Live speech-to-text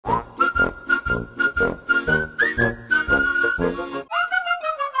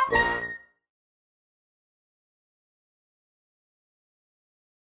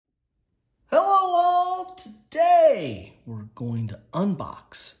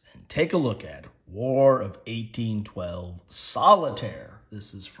unbox and take a look at War of 1812 Solitaire.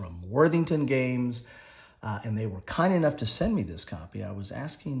 This is from Worthington Games, and they were kind enough to send me this copy. I was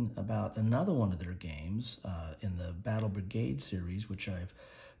asking about another one of their games in the Battle Brigade series, which I've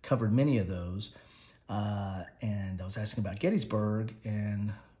covered many of those, and I was asking about Gettysburg,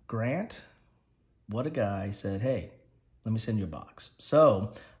 and Grant, what a guy, said, hey, let me send you a box.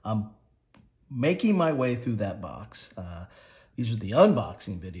 So I'm making my way through that box. These are the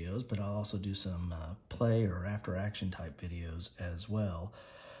unboxing videos, but I'll also do some play or after action type videos as well,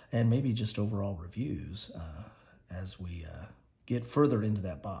 and maybe just overall reviews as we get further into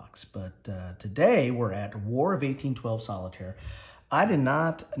that box. But today we're at War of 1812 Solitaire. I did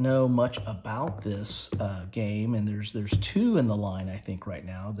not know much about this game, and there's two in the line, I think, right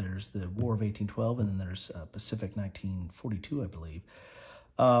now. There's the War of 1812, and then there's Pacific 1942, I believe.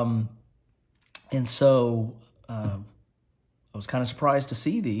 And so I was kind of surprised to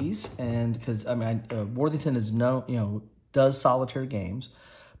see these, and because I mean, Worthington is does solitaire games,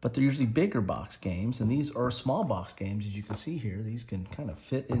 but they're usually bigger box games, and these are small box games, as you can see here. These can kind of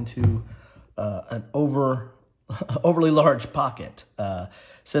fit into an overly large pocket.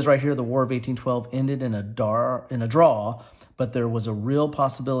 Says right here, the War of 1812 ended in a draw, but there was a real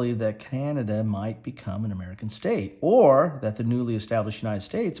possibility that Canada might become an American state, or that the newly established United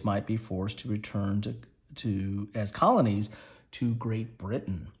States might be forced to return to as colonies to Great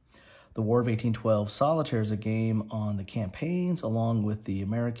Britain. The War of 1812 Solitaire is a game on the campaigns along with the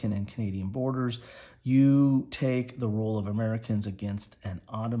American and Canadian borders. You take the role of Americans against an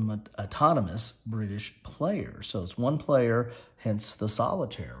autonomous British player. So it's one player, hence the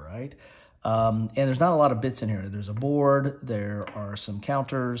solitaire, right? And there's not a lot of bits in here. There's a board, there are some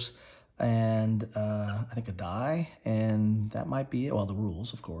counters, and I think a die, and that might be it. Well, the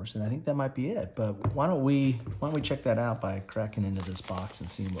rules, of course, and I think that might be it. But why don't we check that out by cracking into this box and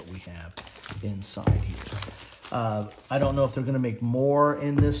seeing what we have inside here. I don't know if they're going to make more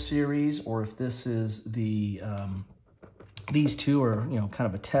in this series, or if this is the these two are kind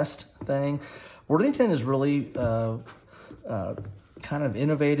of a test thing. Worthington is really kind of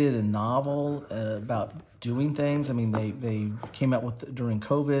innovative and novel about doing things. I mean, they came out with, during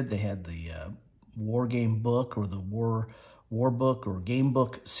COVID, they had the war game book, or the war book or game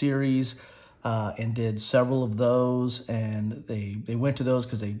book series, and did several of those, and they went to those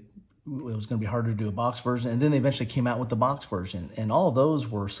because it was going to be harder to do a box version, and then they eventually came out with the box version, and all of those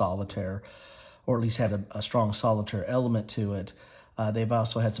were solitaire, or at least had a strong solitaire element to it. They've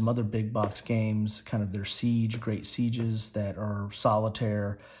also had some other big box games, kind of their Great Sieges, that are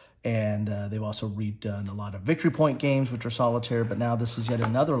solitaire, and they've also redone a lot of Victory Point games, which are solitaire, but now this is yet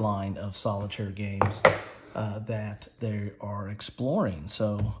another line of solitaire games that they are exploring.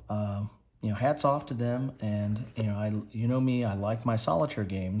 So, hats off to them, and me, I like my solitaire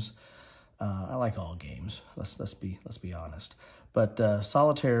games. I like all games. Let's be honest. But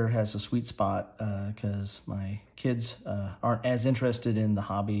solitaire has a sweet spot because my kids aren't as interested in the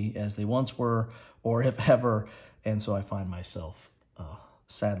hobby as they once were, or have ever, and so I find myself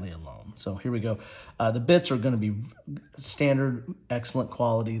sadly alone. So here we go. The bits are going to be standard, excellent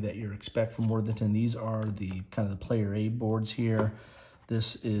quality that you expect from Worthington. These are the kind of the player aid boards here.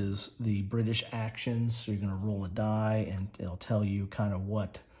 This is the British actions, so you're going to roll a die, and it'll tell you kind of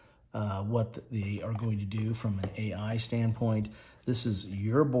what they are going to do from an AI standpoint. This is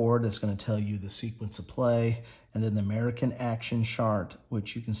your board that's going to tell you the sequence of play, and then the American action chart,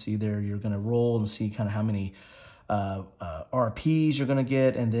 which you can see there. You're going to roll and see kind of how many RPs you're going to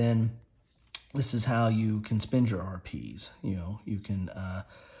get, and then this is how you can spend your RPs. You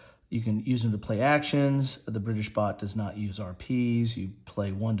can use them to play actions. The British bot does not use RPs. You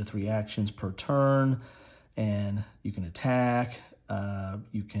play 1 to 3 actions per turn, and you can attack.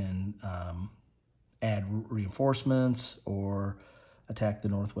 You can add reinforcements or attack the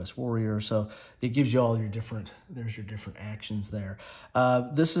Northwest Warrior. So it gives you all your different actions there.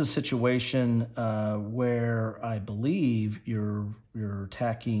 This is a situation where I believe you're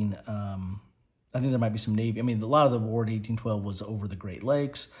attacking, I think there might be some Navy. I mean, a lot of the War of 1812 was over the Great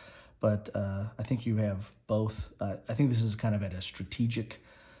Lakes, but I think you have both. I think this is kind of at a strategic,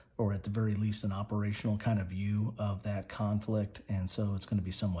 or at the very least an operational kind of view of that conflict, and so it's going to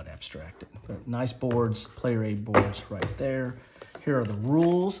be somewhat abstracted. But nice boards, player aid boards right there. Here are the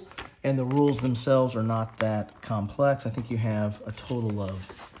rules, and the rules themselves are not that complex. I think you have a total of,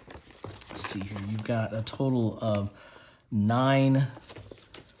 let's see here, you've got a total of 9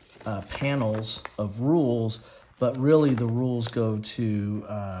 panels of rules, but really the rules go to,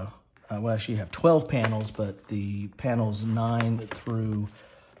 well, actually you have 12 panels, but the panels 9 through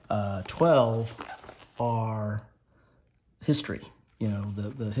 12 are history.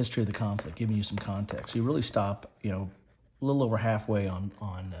 the history of the conflict, giving you some context. You really stop, a little over halfway on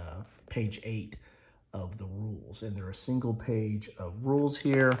page 8 of the rules, and there are a single page of rules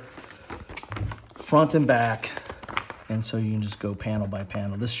here, front and back, and so you can just go panel by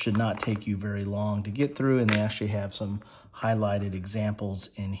panel. This should not take you very long to get through, and they actually have some highlighted examples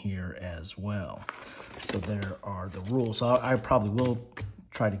in here as well. So there are the rules. So I probably will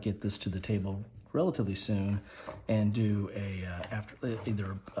try to get this to the table relatively soon and do a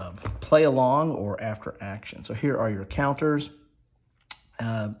either play along or after action. So here are your counters.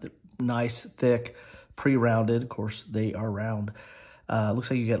 Nice, thick, pre-rounded. Of course, they are round. Looks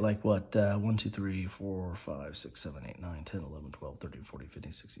like you get like what, 1, 2, 3, 4, 5, 6, 7, 8, 9, 10, 11, 12, 13, 14,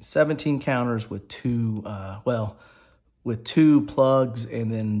 15, 16, 17 counters with two, with 2 plugs,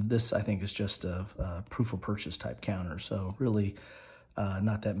 and then this I think is just a proof of purchase type counter. So really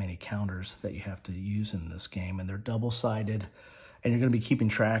not that many counters that you have to use in this game, and they're double-sided, and you're going to be keeping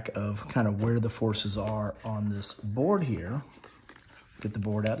track of kind of where the forces are on this board here. Get the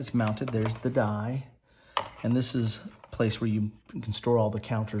board out, it's mounted, there's the die, and this is a place where you can store all the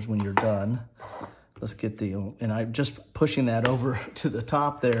counters when you're done. Let's get and I'm just pushing that over to the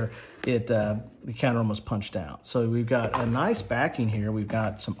top there, the counter almost punched out. So we've got a nice backing here. We've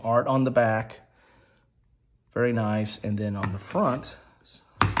got some art on the back, very nice, and then on the front,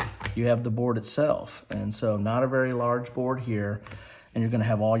 you have the board itself. And so not a very large board here, and you're gonna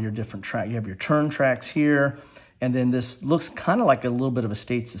have all your different tracks. You have your turn tracks here, and then this looks kind of like a little bit of a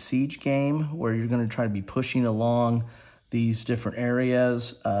States of Siege game where you're gonna try to be pushing along these different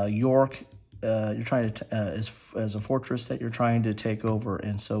areas. York, you're trying to, as a fortress that you're trying to take over,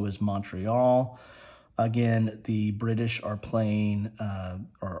 and so is Montreal. Again, the British are playing,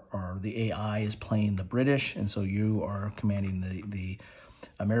 or the AI is playing the British, and so you are commanding the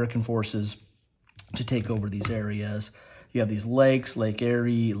American forces to take over these areas. You have these lakes, Lake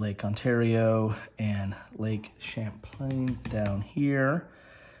Erie, Lake Ontario, and Lake Champlain down here.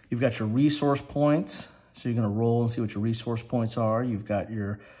 You've got your resource points, so you're going to roll and see what your resource points are. You've got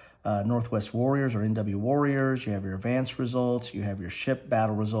your Northwest Warriors or NW Warriors. You have your advanced results. You have your ship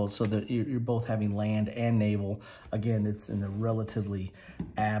battle results, so that you're both having land and naval. Again, it's in a relatively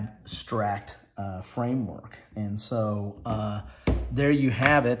abstract framework. And so there you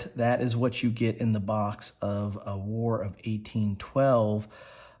have it. That is what you get in the box of a War of 1812.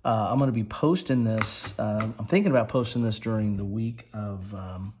 I'm going to be posting this. I'm thinking about posting this during the week of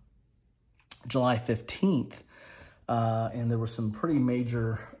July 15th. And there were some pretty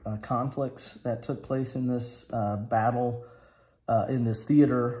major conflicts that took place in this battle, in this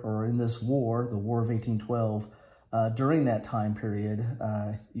theater, or in this war, the War of 1812. During that time period,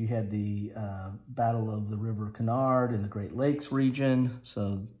 you had the Battle of the River Canard in the Great Lakes region.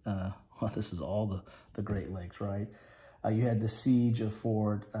 So, well, this is all the Great Lakes, right? You had the siege of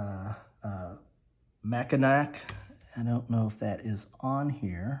Fort Mackinac. I don't know if that is on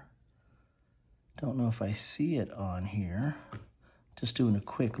here. Don't know if I see it on here. Just doing a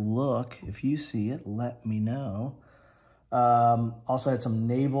quick look. If you see it, let me know. Also had some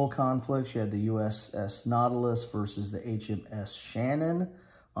naval conflicts. You had the USS Nautilus versus the HMS Shannon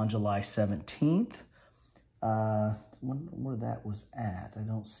on July 17th. Where that was at. I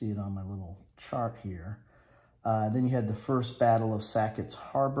don't see it on my little chart here. Then you had the first Battle of Sackett's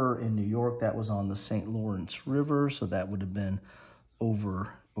Harbor in New York. That was on the St. Lawrence River, so that would have been over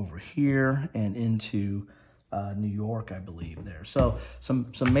here and into New York, I believe there. So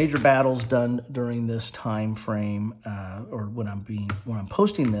some major battles done during this time frame, or when I'm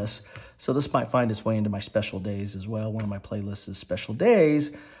posting this. So this might find its way into my special days as well. One of my playlists is special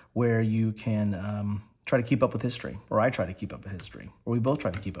days, where you can try to keep up with history, or I try to keep up with history, or we both try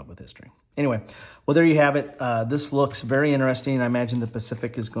to keep up with history. Anyway, well, there you have it. This looks very interesting. I imagine the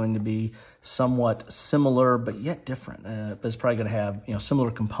Pacific is going to be somewhat similar, but yet different. But it's probably going to have similar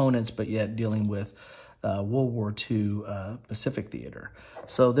components, but yet dealing with World War II Pacific theater.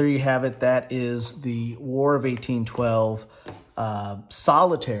 So there you have it. That is the War of 1812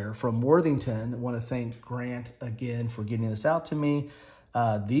 Solitaire from Worthington. I want to thank Grant again for getting this out to me.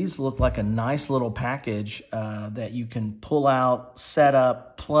 These look like a nice little package that you can pull out, set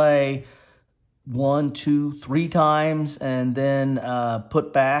up, play 1, 2, 3 times, and then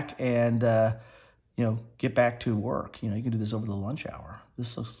put back and get back to work. You can do this over the lunch hour.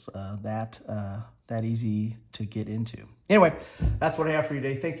 This looks that easy to get into. Anyway, that's what I have for you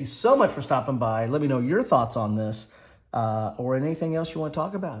today. Thank you so much for stopping by. Let me know your thoughts on this or anything else you want to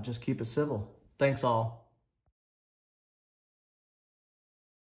talk about. Just keep it civil. Thanks all.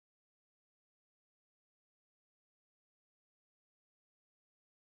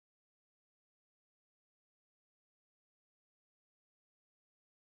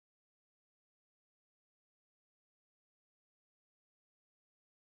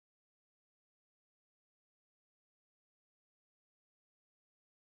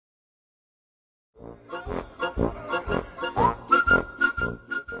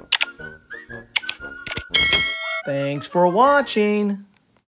 Thanks for watching.